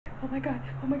Oh my god.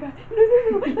 Oh my god. No, no,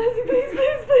 no. Leslie, please,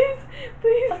 please, please.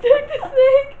 Please take the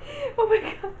snake. Oh my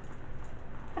god.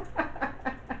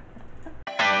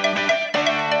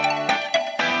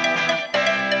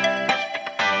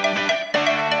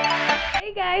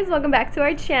 Hey guys, welcome back to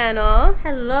our channel.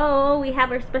 Hello, we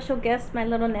have our special guest, my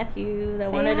little nephew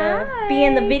that wanted to hi. be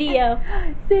in the video.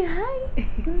 Say hi.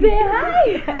 Say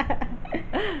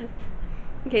hi.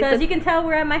 Okay, So as you can tell,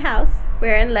 we're at my house.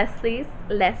 we're in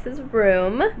Les's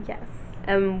room. Yes.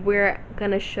 And we're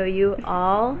gonna show you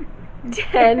all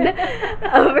 10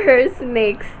 of her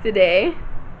snakes today.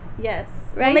 Yes.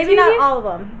 Right, Well, maybe Gigi? not all of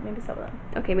them. Maybe some of them.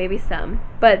 Okay, maybe some.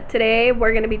 But today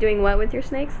we're gonna be doing what with your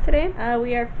snakes today?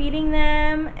 We are feeding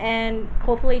them and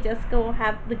hopefully Jessica will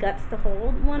have the guts to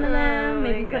hold one of Oh them.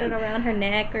 Maybe my put it God. around her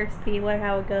neck or see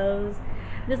how it goes.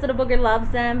 This little booger loves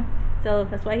them, so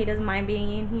that's why he doesn't mind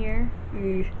being in here.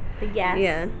 But yes.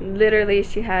 Yeah, literally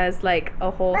she has like a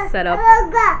whole setup.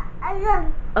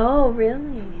 Oh,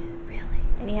 really? Really?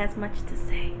 And he has much to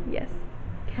say. Yes.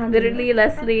 Literally,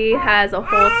 Leslie has a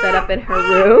whole setup in her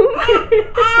room.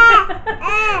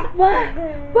 What?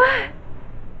 What?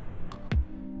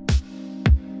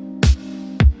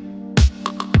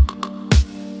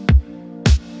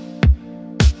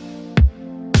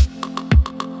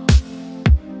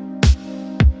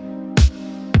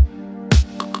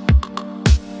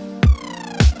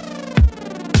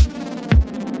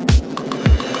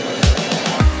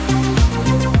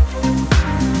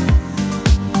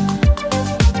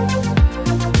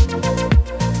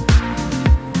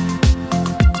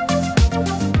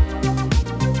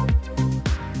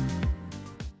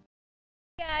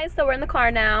 Guys, so we're in the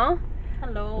car now.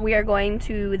 Hello. We are going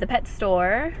to the pet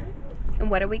store. And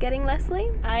what are we getting,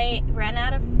 Leslie? I ran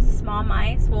out of small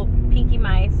mice, well, pinky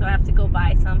mice, so I have to go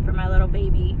buy some for my little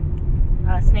baby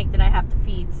snake that I have to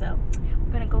feed. So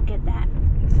we're gonna go get that.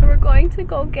 So we're going to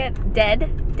go get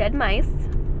dead mice.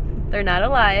 They're not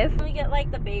alive. We get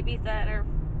like the babies that are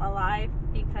alive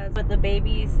because with the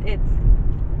babies, it's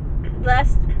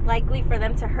less likely for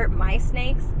them to hurt my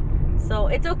snakes. So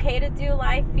it's okay to do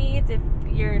live feeds if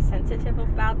you're sensitive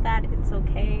about that. It's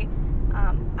okay.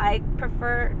 I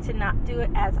prefer to not do it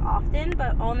as often,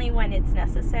 but only when it's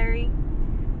necessary.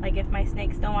 Like if my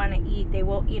snakes don't want to eat, they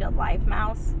will eat a live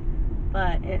mouse,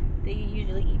 but if they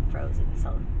usually eat frozen,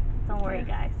 so don't worry,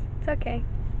 guys. It's okay.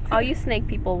 All you snake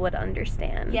people would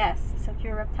understand. Yes, so if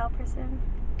you're a reptile person,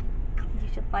 you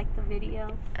should like the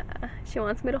video. She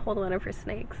wants me to hold one of her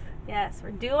snakes. Yes, we're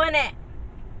doing it.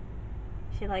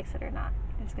 She likes it or not.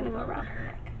 It's gonna go around her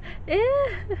neck.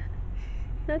 Eh.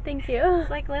 No, thank you. It's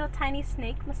like little tiny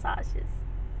snake massages.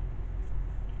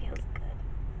 Feels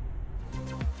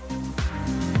good.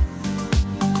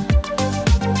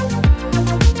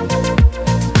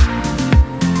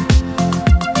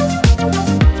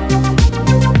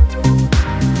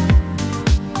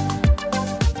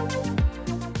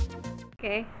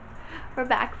 Okay, we're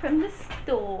back from the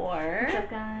store. What's up,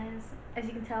 guys? As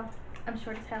you can tell, I'm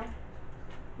short as hell.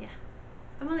 Yeah,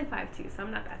 I'm only 5'2", so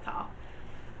I'm not that tall.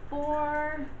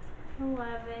 4'11",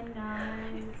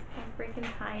 guys. I'm freaking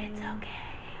tiny. It's okay.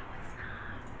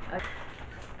 No, it's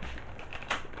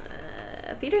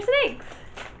not. Feed her snakes.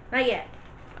 Not yet.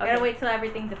 I Okay. gotta wait till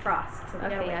everything defrosts. So we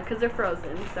gotta Okay, wait. yeah, because they're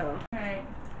frozen. So, Alright.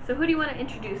 so who do you want to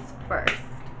introduce first?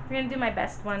 We're gonna do my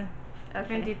best one. We're Okay.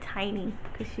 gonna do Tiny,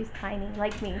 because she's tiny,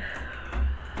 like me.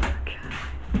 Okay.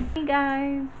 Hey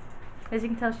guys. As you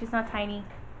can tell, she's not tiny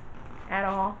at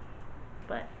all,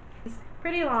 but she's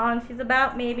pretty long. She's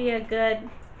about maybe a good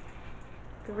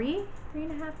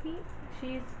 3.5 feet.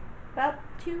 She's about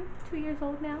two years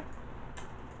old now.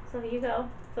 So here you go.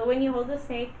 So when you hold the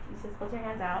snake, you just hold your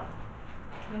hands out.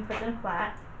 You can put them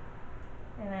flat.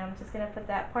 And then I'm just gonna put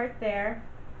that part there.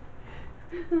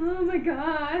 Oh my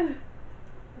god.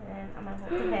 And I'm gonna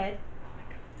hold the head.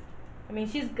 I mean,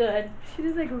 she's good. She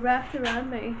just like wrapped around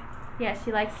me. Yeah,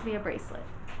 she likes to be a bracelet.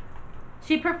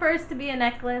 She prefers to be a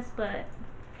necklace, but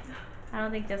I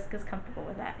don't think Jessica's comfortable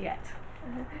with that yet.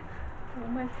 Oh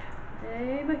my.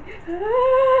 Hey, my.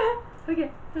 Ah!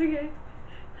 Okay, okay,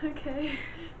 okay.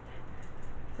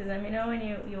 So let me know when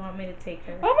you want me to take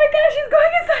her. Oh my gosh, she's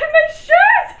going inside my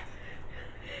shirt!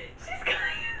 She's going.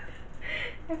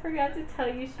 I forgot to tell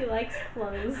you she likes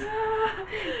clothes.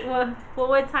 Well,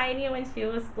 with Tiny, when she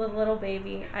was a little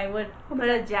baby, I would put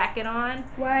a jacket on.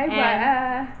 Why?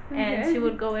 And she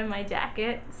would go in my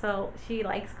jacket. So she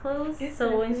likes clothes.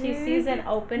 So when she sees an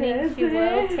opening, she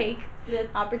will take the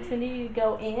opportunity to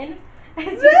go in.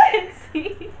 As you can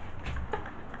see.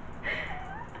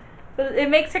 But it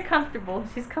makes her comfortable.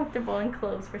 She's comfortable in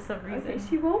clothes for some reason. Okay,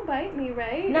 she won't bite me,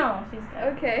 right? No, she's good.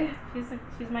 Okay.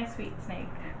 She's my sweet snake.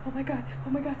 Oh my god. Oh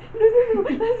my god. No, no, no.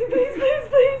 Lassie, please, please,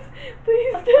 please.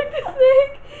 Please take the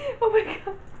snake. Oh my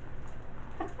god.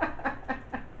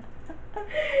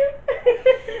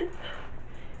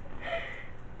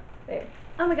 There.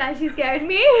 Oh my god, she scared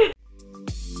me.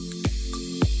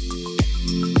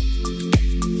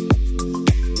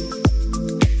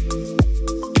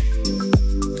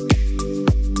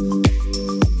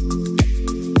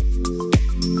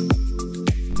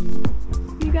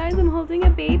 You guys, I'm holding a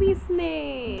baby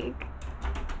snake.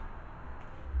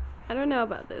 I don't know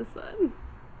about this one.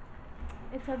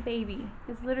 It's a baby.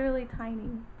 It's literally tiny.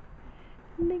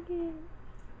 Look it.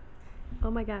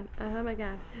 Oh my god. Oh my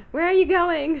god. Where are you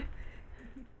going?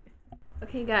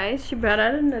 Okay guys, she brought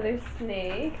out another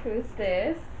snake. Who's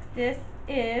this? This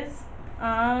is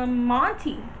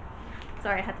Monty.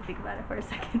 Sorry, I had to think about it for a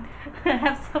second. I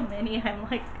have so many. I'm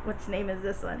like, which name is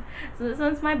this one? So this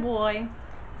one's my boy.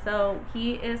 So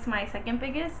he is my second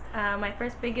biggest. My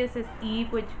first biggest is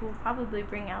Eve, which we'll probably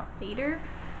bring out later.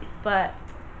 But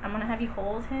I'm gonna have you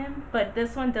hold him. But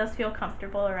this one does feel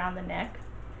comfortable around the neck.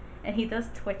 And he does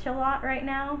twitch a lot right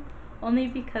now. Only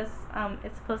because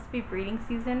it's supposed to be breeding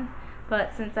season.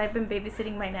 But since I've been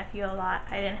babysitting my nephew a lot,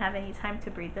 I didn't have any time to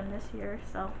breed them this year.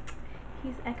 So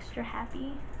he's extra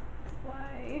happy.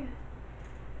 Why?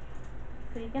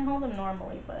 So you can hold him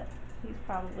normally, but he's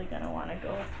probably gonna want to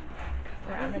go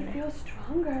around the I neck. feel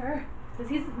stronger.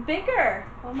 Because he's bigger.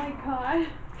 Oh my god.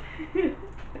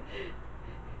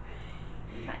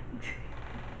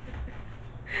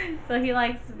 So he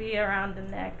likes to be around the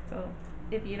neck. So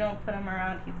if you don't put him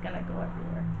around, he's gonna go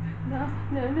everywhere. No,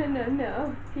 no, no, no,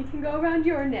 no. He can go around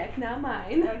your neck, not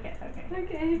mine. Okay, okay.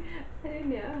 Okay. I didn't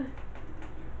know.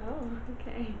 Oh,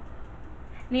 okay.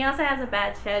 And he also has a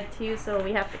bad shed too, so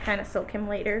we have to kind of soak him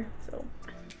later. So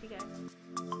you guys.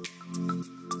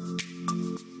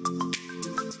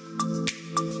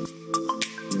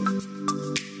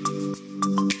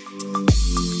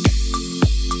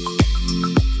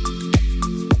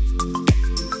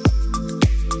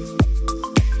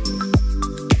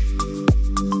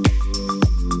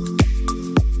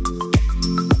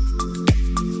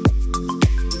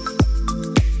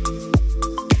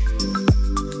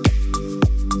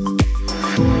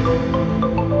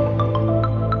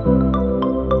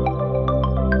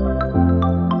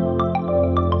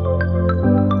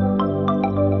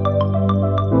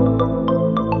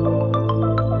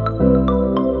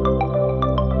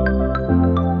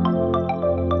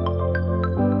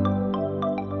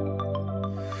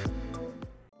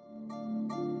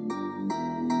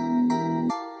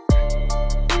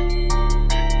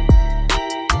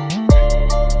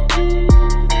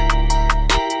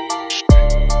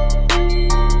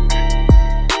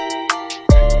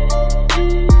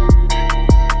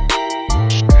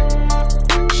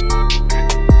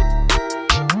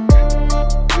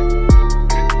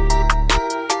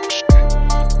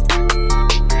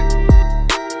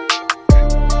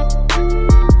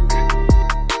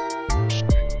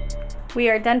 We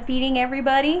are done feeding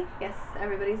everybody. Yes,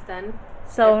 everybody's done.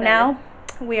 So They're now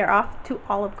we are off to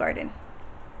Olive Garden.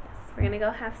 Yes, we're gonna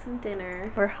go have some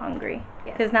dinner. We're hungry.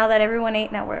 Yes. Because now that everyone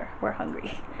ate, now we're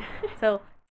hungry. So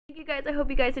Thank you guys. I hope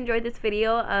you guys enjoyed this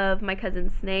video of my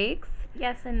cousin's snakes.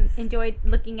 yes, and enjoyed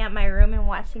looking at my room and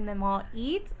watching them all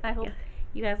eat. I hope Yes.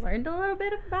 you guys learned a little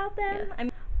bit about them.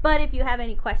 Yes. But if you have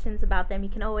any questions about them, you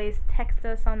can always text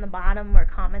us on the bottom or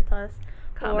comment us.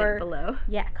 Comment below.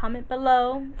 Yeah, comment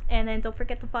below. And then don't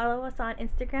forget to follow us on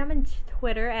Instagram and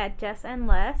Twitter at Jess and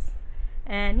Les.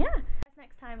 And yeah,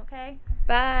 next time, okay?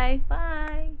 Bye.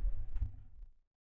 Bye.